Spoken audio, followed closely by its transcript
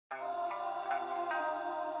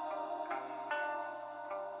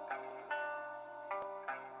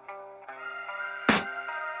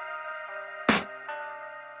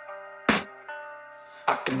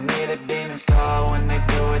I can hear the demons call when they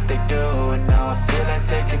do what they do. And now I feel like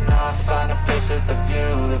taking off, find a place with a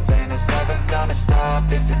view. The pain is never gonna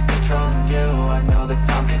stop if it's controlling you. I know that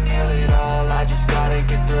time can heal it all, I just gotta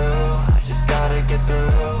get through. I just gotta get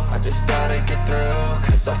through, I just gotta get through.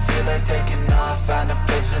 Cause I feel like taking off, find a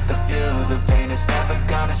place with a view. The pain is never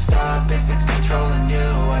gonna stop if it's controlling you.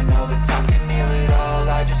 I know that time can heal it all,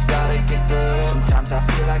 I just gotta get through. Sometimes I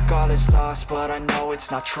feel like all is lost, but I know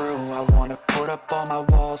it's not true. I wanna put up all my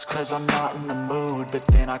walls cause I'm not in the mood, but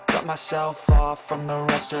then I cut myself off from the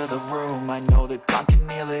rest of the room. I know that time can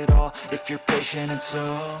heal it all if you're patient and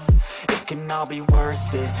soon it can all be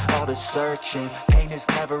worth it, all the searching. Pain is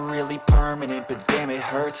never really permanent, but damn it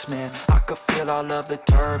hurts, man. I could feel all of the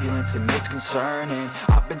turbulence and it's concerning.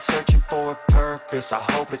 I've been searching for a purpose, I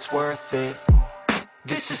hope it's worth it.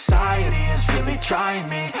 This society is really trying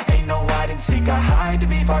me. Ain't no hide and seek, I hide to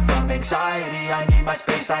be far from anxiety. I need my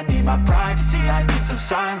space, I need my privacy. I need some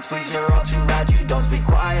silence, please, you're all too loud. You don't speak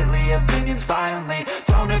quietly, opinions violently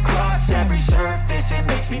thrown across every surface. It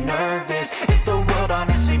makes me nervous, is the world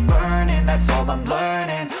honestly burning? That's all I'm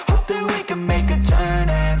learning. Hope that we can make a turn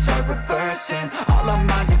and start reversing all our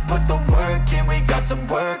minds and put the work in. We got some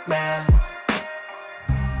work, man.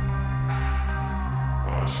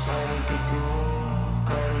 I started to do.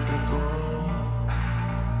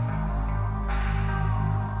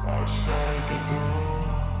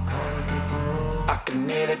 I can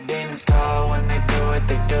hear the demons call when they do what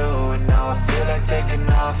they do. And now I feel like taking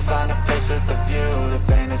off, find a place with a view. The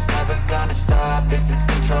pain is never gonna stop if it's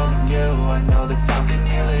controlling you. I know that time can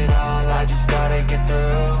heal it all, I just gotta get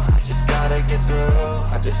through. I just gotta get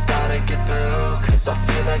through, I just gotta get through. Cause I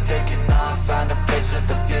feel like taking off, find a place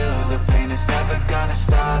with a view. The pain is never gonna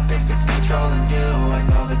stop if it's controlling you. I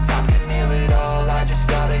know that time can heal it all, I just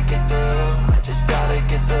gotta get through. I just gotta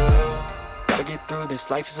get through. Gotta get through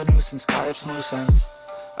this, life is a nuisance, tie up some loose ends.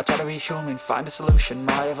 I try to be human, find a solution,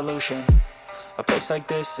 my evolution. A place like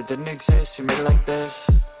this, it didn't exist, we made it like this.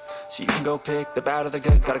 So you can go pick the bad or the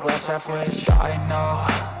good, got a glass halfway. I know,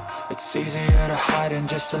 it's easier to hide than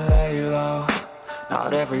just to lay low.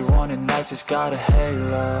 Not everyone in life has got a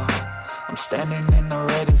halo. I'm standing in the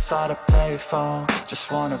red inside a payphone,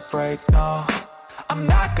 just wanna break, no. I'm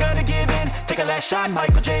not gonna give in, take a last shot,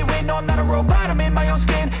 Michael J. Win. No, I'm not a robot, I'm in my own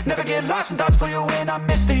skin. Never get lost when thoughts pull you in. I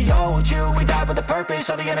miss the old you, we died with a purpose.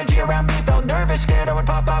 All the energy around me felt nervous, scared I would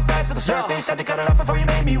pop out fast to the surface. Had to cut it off before you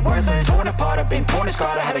made me worthless. Torn apart, I've been torn and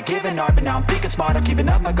scarred. I had a given art, but now I'm thinking smart. I'm keeping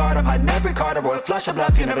up my guard, I'm hiding every card. A royal flush of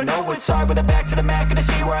bluff, you never know what's hard. With a back to the mat, gonna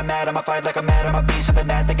see where I'm at. I'ma fight like I'm mad, I'ma be something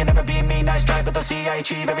that they can never be me. Nice try, but they'll see I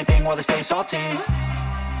achieve everything while they stay salty.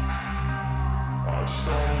 I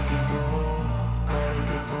started to go.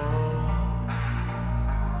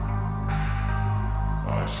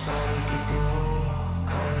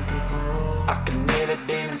 I can hear the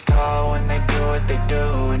demons call when they do what they do.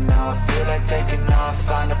 And now I feel like taking off,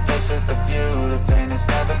 find a place with a view. The pain is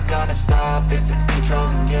never gonna stop if it's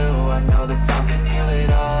controlling you. I know that time can heal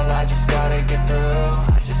it all, I just gotta get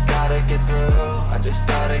through. I just gotta get through, I just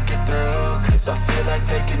gotta get through. Cause I feel like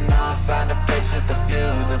taking off, find a place with a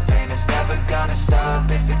view. The pain is never gonna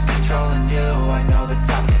stop if it's controlling you. I know that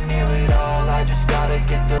time can heal it all, I just gotta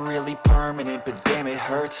get through. Really permanent, but damn it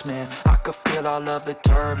hurts, man. I could feel all of the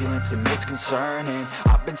turbulence and it's concerning.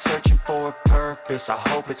 I've been searching for a purpose, I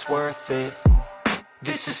hope it's worth it.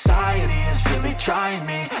 This society is really trying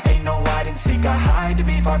me. Ain't no hide and seek, I hide to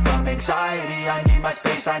be far from anxiety. I need my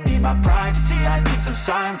space, I need my privacy. I need some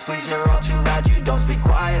silence, please, you're all too loud. You don't speak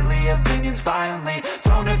quietly, opinions violently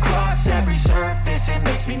thrown across every surface. It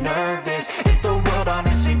makes me nervous, is the world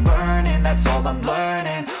honestly burning? That's all I'm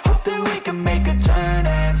learning. Hope that we can make a turn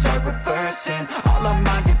and start reversing all our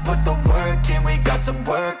minds and put the work in. We got some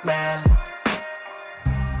work, man.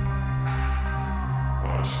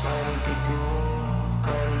 I started to do.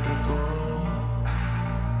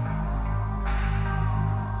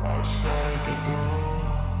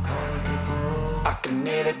 I can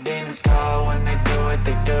hear the demons call when they do what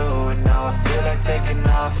they do. And now I feel like taking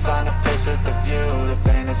off, find a place with a view. The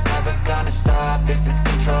pain is never gonna stop if it's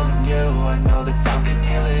controlling you. I know that time can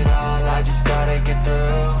heal it all, I just gotta get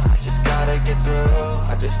through. I just gotta get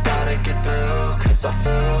through, I just gotta get through. Cause I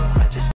feel